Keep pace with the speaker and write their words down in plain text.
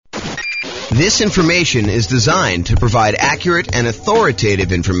This information is designed to provide accurate and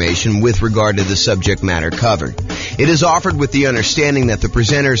authoritative information with regard to the subject matter covered. It is offered with the understanding that the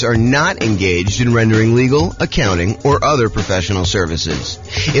presenters are not engaged in rendering legal, accounting, or other professional services.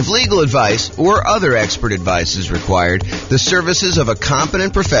 If legal advice or other expert advice is required, the services of a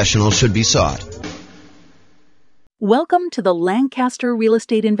competent professional should be sought. Welcome to the Lancaster Real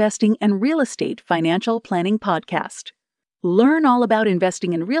Estate Investing and Real Estate Financial Planning Podcast. Learn all about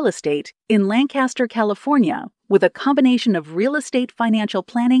investing in real estate in Lancaster, California, with a combination of real estate financial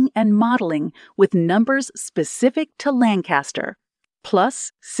planning and modeling with numbers specific to Lancaster,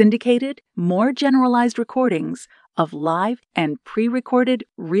 plus syndicated, more generalized recordings of live and pre-recorded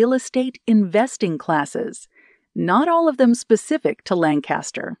real estate investing classes, not all of them specific to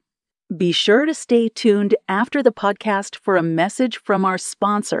Lancaster. Be sure to stay tuned after the podcast for a message from our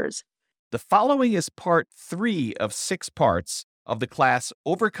sponsors. The following is part 3 of 6 parts of the class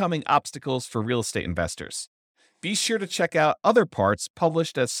Overcoming Obstacles for Real Estate Investors. Be sure to check out other parts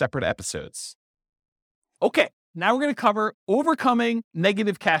published as separate episodes. Okay, now we're going to cover overcoming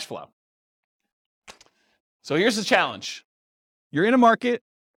negative cash flow. So here's the challenge. You're in a market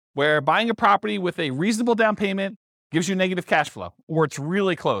where buying a property with a reasonable down payment gives you negative cash flow, or it's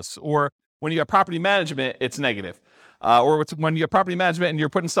really close, or when you have property management, it's negative. Or when you have property management and you're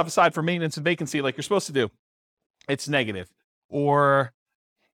putting stuff aside for maintenance and vacancy like you're supposed to do, it's negative. Or,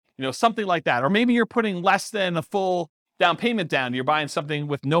 something like that. Or maybe you're putting less than a full down payment down. You're buying something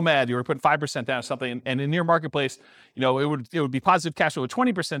with Nomad. You're putting 5% down or something. And in your marketplace, it would be positive cash flow with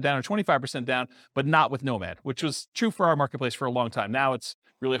 20% down or 25% down, but not with Nomad, which was true for our marketplace for a long time. Now it's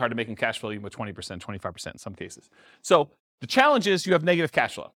really hard to make cash flow even with 20%, 25% in some cases. So the challenge is you have negative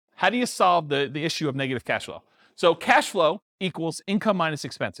cash flow. How do you solve the issue of negative cash flow? So cash flow equals income minus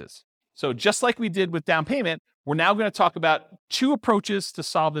expenses. So just like we did with down payment, we're now going to talk about 2 approaches to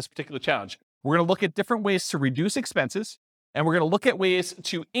solve this particular challenge. We're going to look at different ways to reduce expenses, and we're going to look at ways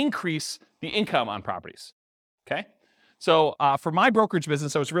to increase the income on properties. Okay? So for my brokerage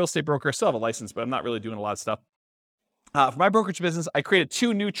business, I was a real estate broker. I still have a license, but I'm not really doing a lot of stuff. For my brokerage business, I created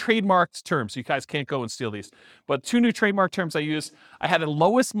 2 new trademarked terms. So you guys can't go and steal these. But 2 new trademark terms I used. I had a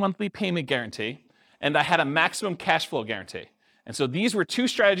lowest monthly payment guarantee, and I had a maximum cash flow guarantee. And so these were 2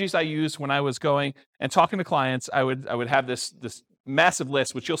 strategies I used when I was going and talking to clients. I would have this massive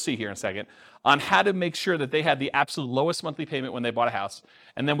list, which you'll see here in a second, on how to make sure that they had the absolute lowest monthly payment when they bought a house.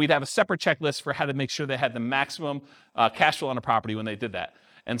 And then we'd have a separate checklist for how to make sure they had the maximum cash flow on a property when they did that.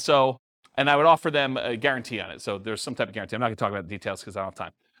 And I would offer them a guarantee on it. So there's some type of guarantee. I'm not going to talk about the details because I don't have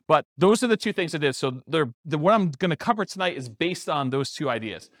time. But those are the 2 things I did. So what I'm going to cover tonight is based on those 2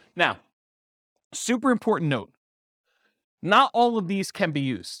 ideas. Now, super important note. Not all of these can be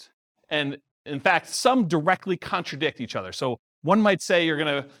used. And in fact, some directly contradict each other. So one might say you're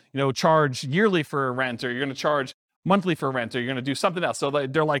going to, charge yearly for a rent, or you're going to charge monthly for rent, or you're going to do something else. So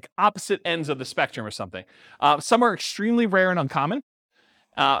they're like opposite ends of the spectrum or something. Some are extremely rare and uncommon.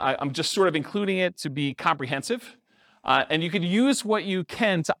 I'm just sort of including it to be comprehensive. And you can use what you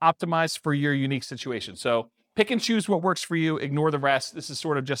can to optimize for your unique situation. So pick and choose what works for you, ignore the rest. This is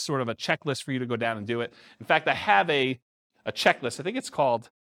sort of a checklist for you to go down and do it. In fact, I have a checklist. I think it's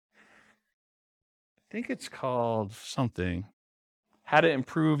called something. How to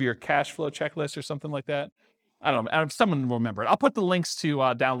improve your cash flow checklist or something like that. I don't know. Someone will remember it. I'll put the links to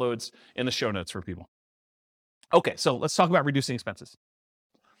downloads in the show notes for people. Okay, so let's talk about reducing expenses.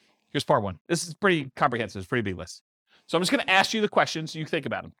 Here's part 1. This is pretty comprehensive. It's a pretty big list. So I'm just going to ask you the questions. You think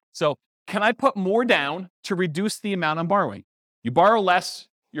about them. So can I put more down to reduce the amount I'm borrowing? You borrow less,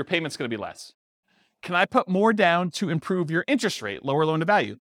 your payment's going to be less. Can I put more down to improve your interest rate, lower loan to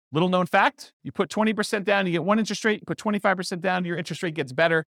value? Little known fact, you put 20% down, you get one interest rate. You put 25% down, your interest rate gets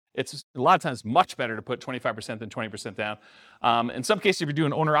better. It's a lot of times much better to put 25% than 20% down. In some cases, if you're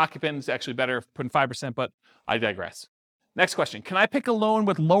doing owner-occupant, it's actually better putting 5%, but I digress. Next question, can I pick a loan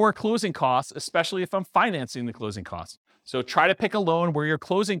with lower closing costs, especially if I'm financing the closing costs? So try to pick a loan where your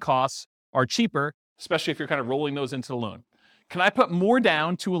closing costs are cheaper, especially if you're kind of rolling those into the loan. Can I put more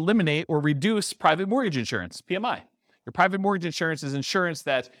down to eliminate or reduce private mortgage insurance, PMI? Your private mortgage insurance is insurance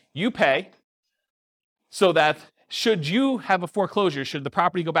that you pay so that should you have a foreclosure, should the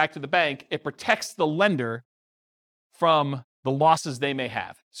property go back to the bank, it protects the lender from the losses they may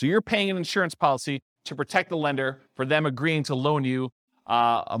have. So you're paying an insurance policy to protect the lender for them agreeing to loan you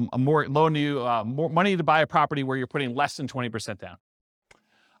more money to buy a property where you're putting less than 20% down.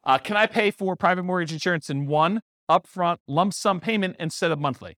 Can I pay for private mortgage insurance in one upfront lump sum payment instead of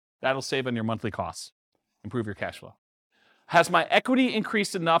monthly? That'll save on your monthly costs, improve your cash flow. Has my equity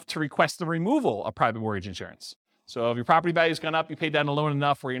increased enough to request the removal of private mortgage insurance? So if your property value has gone up, you paid down the loan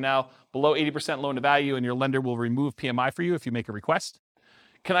enough where you're now below 80% loan to value, and your lender will remove PMI for you if you make a request.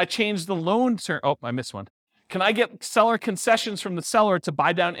 Can I change the loan term? Oh, I missed one. Can I get seller concessions from the seller to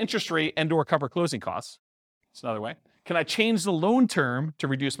buy down interest rate and or cover closing costs? That's another way. Can I change the loan term to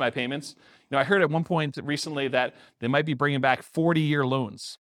reduce my payments? I heard at one point recently that they might be bringing back 40-year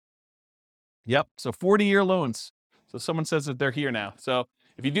loans. Yep, so 40-year loans. So someone says that they're here now. So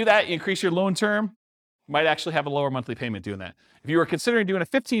if you do that, you increase your loan term, you might actually have a lower monthly payment doing that. If you were considering doing a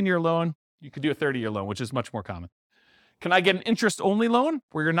 15-year loan, you could do a 30-year loan, which is much more common. Can I get an interest-only loan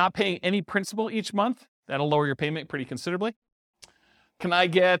where you're not paying any principal each month? That'll lower your payment pretty considerably. Can I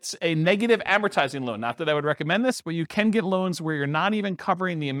get a negative amortizing loan? Not that I would recommend this, but you can get loans where you're not even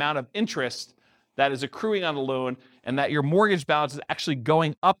covering the amount of interest that is accruing on the loan and that your mortgage balance is actually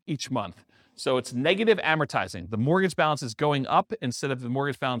going up each month. So it's negative amortizing. The mortgage balance is going up instead of the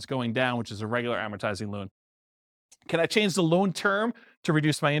mortgage balance going down, which is a regular amortizing loan. Can I change the loan term to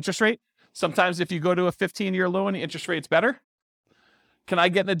reduce my interest rate? Sometimes if you go to a 15-year loan, the interest rate's better. Can I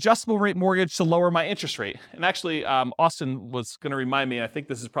get an adjustable rate mortgage to lower my interest rate? And actually, Austin was going to remind me, and I think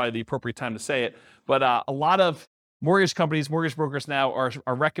this is probably the appropriate time to say it, but a lot of mortgage companies, mortgage brokers now are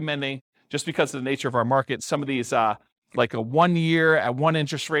recommending, just because of the nature of our market, some of these like a 1 year at one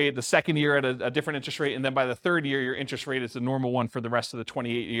interest rate, the second year at a different interest rate, and then by the third year, your interest rate is the normal one for the rest of the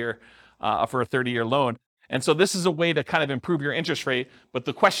 28-year for a 30-year loan. And so this is a way to kind of improve your interest rate. But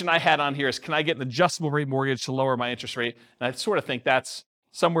the question I had on here is, can I get an adjustable rate mortgage to lower my interest rate? And I sort of think that's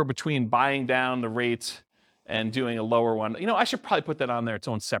somewhere between buying down the rate and doing a lower one. I should probably put that on there, its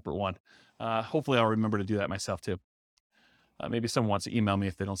own separate one. Hopefully I'll remember to do that myself too. Maybe someone wants to email me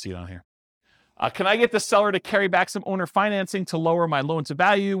if they don't see it on here. Can I get the seller to carry back some owner financing to lower my loan to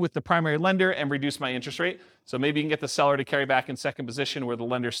value with the primary lender and reduce my interest rate? So maybe you can get the seller to carry back in second position where the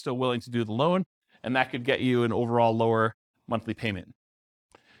lender's still willing to do the loan, and that could get you an overall lower monthly payment.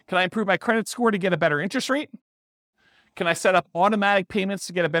 Can I improve my credit score to get a better interest rate? Can I set up automatic payments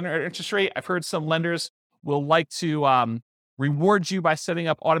to get a better interest rate? I've heard some lenders will like to reward you by setting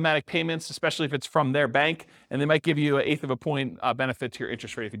up automatic payments, especially if it's from their bank, and they might give you an 1/8 of a point benefit to your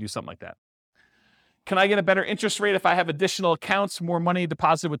interest rate if you do something like that. Can I get a better interest rate if I have additional accounts, more money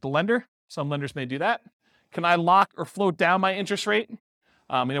deposited with the lender? Some lenders may do that. Can I lock or float down my interest rate?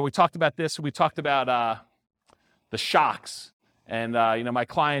 We talked about this. We talked about the shocks and, my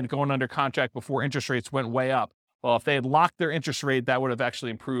client going under contract before interest rates went way up. Well, if they had locked their interest rate, that would have actually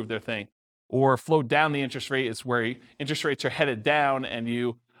improved their thing. Or float down the interest rate is where interest rates are headed down and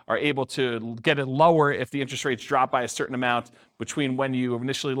you are able to get it lower if the interest rates drop by a certain amount between when you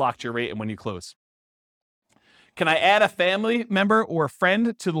initially locked your rate and when you close. Can I add a family member or a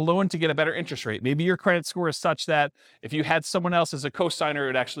friend to the loan to get a better interest rate? Maybe your credit score is such that if you had someone else as a co-signer, it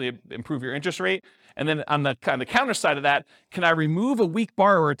would actually improve your interest rate. And then on the counter side of that, can I remove a weak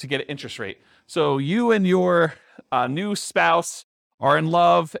borrower to get an interest rate? So you and your new spouse are in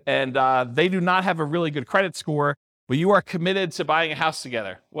love and they do not have a really good credit score, but you are committed to buying a house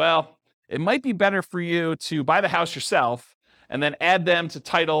together. Well, it might be better for you to buy the house yourself and then add them to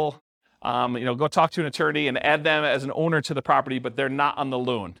title. Go talk to an attorney and add them as an owner to the property, but they're not on the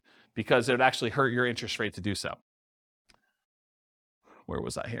loan because it would actually hurt your interest rate to do so. Where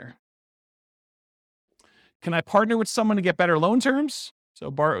was I here? Can I partner with someone to get better loan terms? So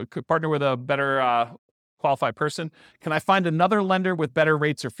could partner with a better qualified person. Can I find another lender with better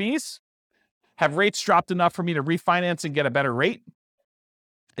rates or fees? Have rates dropped enough for me to refinance and get a better rate?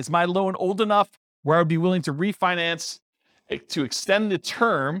 Is my loan old enough where I would be willing to refinance to extend the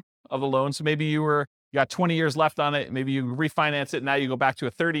term of the loan? So maybe you got 20 years left on it. Maybe you refinance it. Now you go back to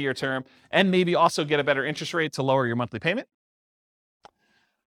a 30-year term and maybe also get a better interest rate to lower your monthly payment.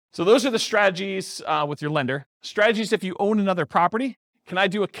 So those are the strategies with your lender. Strategies if you own another property. Can I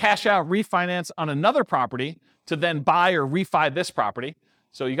do a cash out refinance on another property to then buy or refi this property?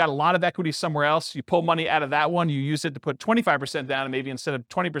 So you got a lot of equity somewhere else. You pull money out of that one. You use it to put 25% down and maybe instead of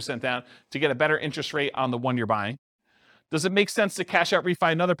 20% down to get a better interest rate on the one you're buying. Does it make sense to cash out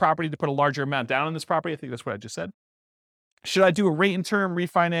refi another property to put a larger amount down on this property? I think that's what I just said. Should I do a rate and term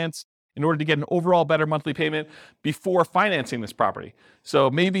refinance in order to get an overall better monthly payment before financing this property? So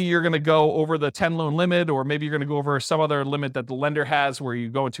maybe you're going to go over the 10 loan limit, or maybe you're going to go over some other limit that the lender has where you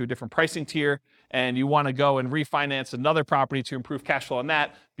go into a different pricing tier and you want to go and refinance another property to improve cash flow on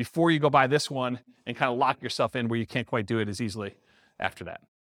that before you go buy this one and kind of lock yourself in where you can't quite do it as easily after that.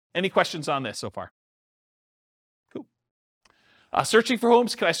 Any questions on this so far? Searching for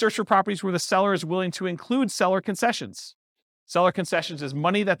homes, can I search for properties where the seller is willing to include seller concessions? Seller concessions is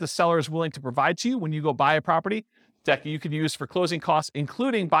money that the seller is willing to provide to you when you go buy a property that you can use for closing costs,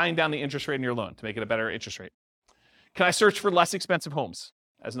 including buying down the interest rate in your loan to make it a better interest rate. Can I search for less expensive homes,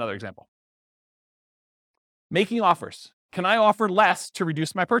 as another example? Making offers. Can I offer less to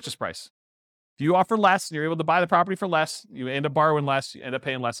reduce my purchase price? If you offer less and you're able to buy the property for less, you end up borrowing less, you end up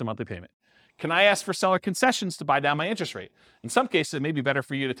paying less in monthly payment. Can I ask for seller concessions to buy down my interest rate? In some cases, it may be better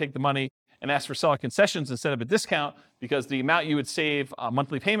for you to take the money and ask for seller concessions instead of a discount, because the amount you would save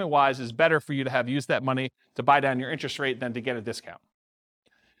monthly payment-wise is better for you to have used that money to buy down your interest rate than to get a discount.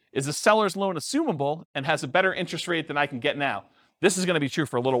 Is the seller's loan assumable and has a better interest rate than I can get now? This is going to be true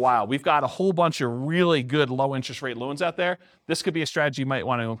for a little while. We've got a whole bunch of really good low interest rate loans out there. This could be a strategy you might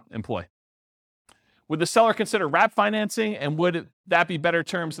want to employ. Would the seller consider wrap financing, and would that be better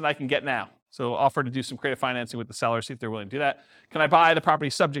terms than I can get now? So offer to do some creative financing with the seller, see if they're willing to do that. Can I buy the property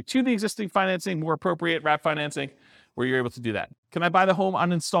subject to the existing financing, more appropriate wrap financing, where you're able to do that? Can I buy the home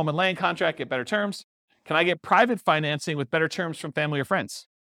on installment land contract, get better terms? Can I get private financing with better terms from family or friends?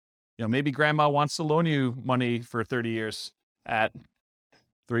 Maybe grandma wants to loan you money for 30 years at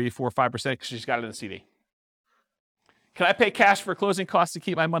 3, 4, 5% because she's got it in the CD. Can I pay cash for closing costs to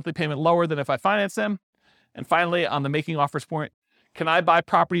keep my monthly payment lower than if I finance them? And finally, on the making offers point, can I buy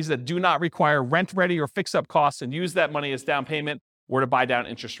properties that do not require rent-ready or fix-up costs and use that money as down payment, or to buy down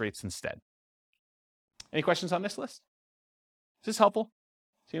interest rates instead? Any questions on this list? Is this helpful?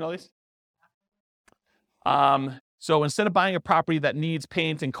 Seeing all these? So instead of buying a property that needs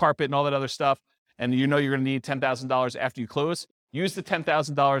paint and carpet and all that other stuff, and you're going to need $10,000 after you close, use the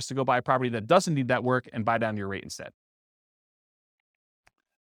 $10,000 to go buy a property that doesn't need that work and buy down your rate instead.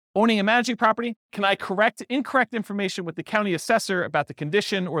 Owning and managing property, can I correct incorrect information with the county assessor about the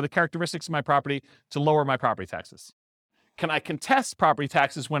condition or the characteristics of my property to lower my property taxes? Can I contest property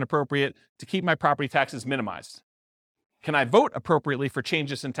taxes when appropriate to keep my property taxes minimized? Can I vote appropriately for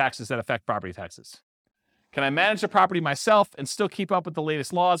changes in taxes that affect property taxes? Can I manage the property myself and still keep up with the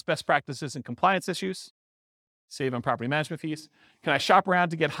latest laws, best practices, and compliance issues? Save on property management fees. Can I shop around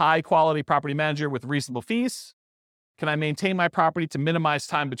to get high-quality property manager with reasonable fees? Can I maintain my property to minimize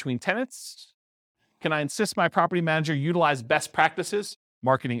time between tenants? Can I insist my property manager utilize best practices,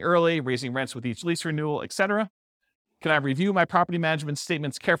 marketing early, raising rents with each lease renewal, etc.? Can I review my property management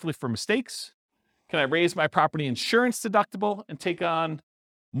statements carefully for mistakes? Can I raise my property insurance deductible and take on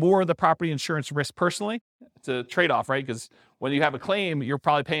more of the property insurance risk personally? It's a trade-off, right? Because when you have a claim, you're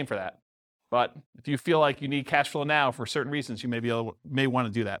probably paying for that. But if you feel like you need cash flow now for certain reasons, you may want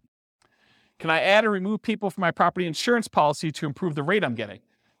to do that. Can I add or remove people from my property insurance policy to improve the rate I'm getting?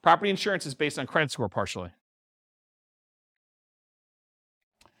 Property insurance is based on credit score partially.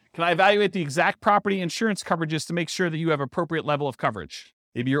 Can I evaluate the exact property insurance coverages to make sure that you have appropriate level of coverage?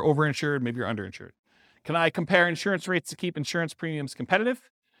 Maybe you're overinsured, maybe you're underinsured. Can I compare insurance rates to keep insurance premiums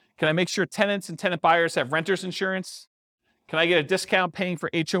competitive? Can I make sure tenants and tenant buyers have renters insurance? Can I get a discount paying for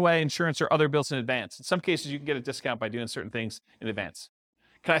HOA insurance or other bills in advance? In some cases, you can get a discount by doing certain things in advance.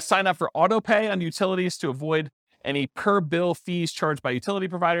 Can I sign up for auto pay on utilities to avoid any per bill fees charged by utility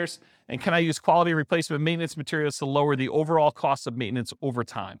providers? And can I use quality replacement maintenance materials to lower the overall cost of maintenance over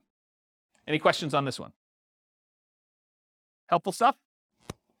time? Any questions on this one? Helpful stuff?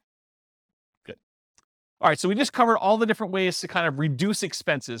 Good. All right, so we just covered all the different ways to kind of reduce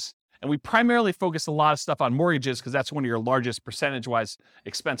expenses. And we primarily focus a lot of stuff on mortgages because that's one of your largest percentage-wise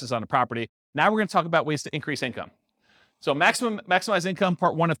expenses on a property. Now we're going to talk about ways to increase income. So maximize income,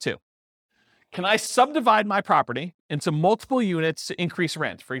 part 1 of 2. Can I subdivide my property into multiple units to increase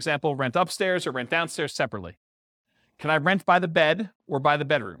rent? For example, rent upstairs or rent downstairs separately. Can I rent by the bed or by the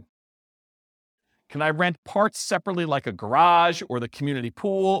bedroom? Can I rent parts separately like a garage or the community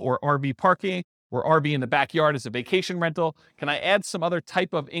pool or RV parking or RV in the backyard as a vacation rental? Can I add some other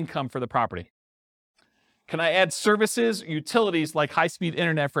type of income for the property? Can I add services, utilities like high-speed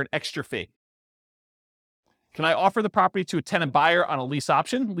internet for an extra fee? Can I offer the property to a tenant buyer on a lease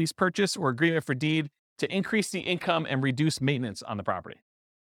option, lease purchase, or agreement for deed to increase the income and reduce maintenance on the property?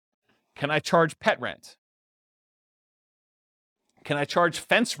 Can I charge pet rent? Can I charge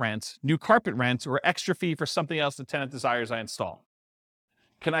fence rent, new carpet rent, or extra fee for something else the tenant desires I install?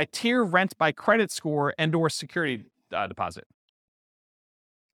 Can I tier rent by credit score and/or security deposit?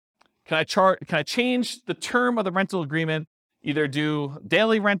 Can I change the term of the rental agreement, either do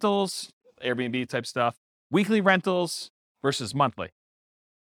daily rentals, Airbnb type stuff, weekly rentals versus monthly?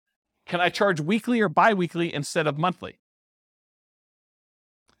 Can I charge weekly or biweekly instead of monthly?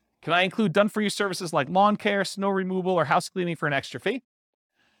 Can I include done-for-you services like lawn care, snow removal, or house cleaning for an extra fee?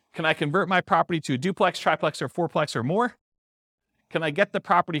 Can I convert my property to a duplex, triplex, or fourplex or more? Can I get the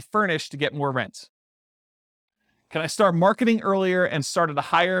property furnished to get more rent? Can I start marketing earlier and start at a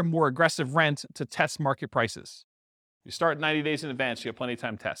higher, more aggressive rent to test market prices? You start 90 days in advance, you have plenty of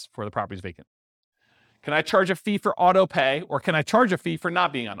time to test before the property is vacant. Can I charge a fee for auto pay, or can I charge a fee for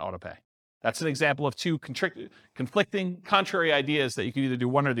not being on auto pay? That's an example of two conflicting, contrary ideas that you can either do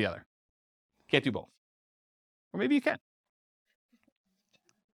one or the other. Can't do both. Or maybe you can.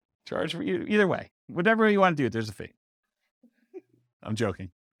 Charge for either way. Whatever you want to do, there's a fee. I'm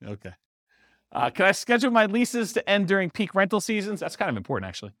joking. Okay. Can I schedule my leases to end during peak rental seasons? That's kind of important,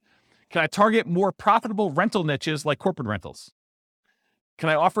 actually. Can I target more profitable rental niches like corporate rentals? Can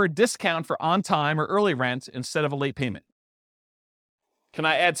I offer a discount for on-time or early rent instead of a late payment? Can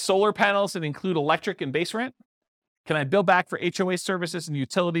I add solar panels and include electric and base rent? Can I bill back for HOA services and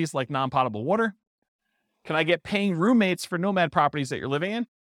utilities like non-potable water? Can I get paying roommates for nomad properties that you're living in?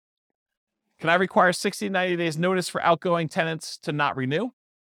 Can I require 60 to 90 days notice for outgoing tenants to not renew?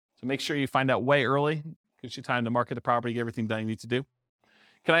 So make sure you find out way early. Gives you time to market the property, get everything done you need to do.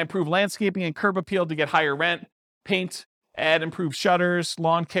 Can I improve landscaping and curb appeal to get higher rent? Paint, add improved shutters,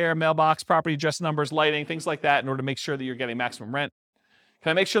 lawn care, mailbox, property address numbers, lighting, things like that in order to make sure that you're getting maximum rent.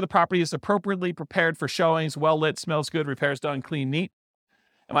 Can I make sure the property is appropriately prepared for showings, well lit, smells good, repairs done, clean, neat?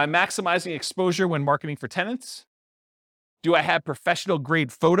 Am I maximizing exposure when marketing for tenants? Do I have professional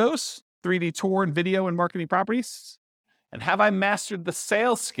grade photos, 3D tour and video and marketing properties? And have I mastered the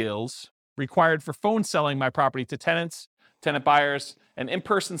sales skills required for phone selling my property to tenants, tenant buyers, and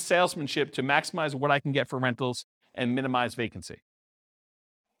in-person salesmanship to maximize what I can get for rentals and minimize vacancy?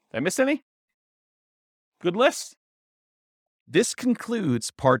 Did I miss any? Good list? This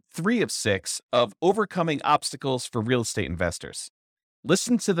concludes part 3 of 6 of Overcoming Obstacles for Real Estate Investors.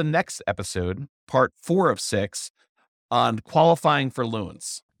 Listen to the next episode, part 4 of 6, on qualifying for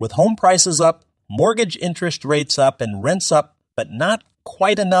loans. With home prices up, mortgage interest rates up, and rents up, but not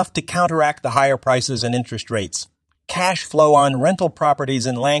quite enough to counteract the higher prices and interest rates, cash flow on rental properties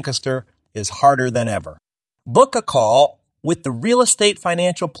in Lancaster is harder than ever. Book a call with the Real Estate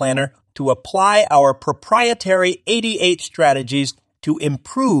Financial Planner to apply our proprietary 88 strategies to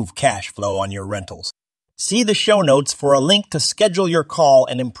improve cash flow on your rentals. See the show notes for a link to schedule your call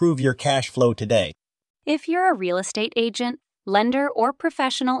and improve your cash flow today. If you're a real estate agent, lender, or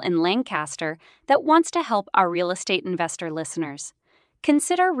professional in Lancaster that wants to help our real estate investor listeners,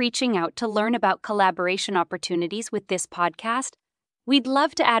 consider reaching out to learn about collaboration opportunities with this podcast. We'd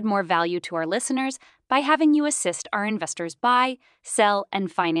love to add more value to our listeners by having you assist our investors buy, sell,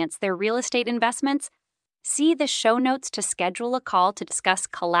 and finance their real estate investments. See the show notes to schedule a call to discuss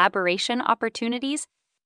collaboration opportunities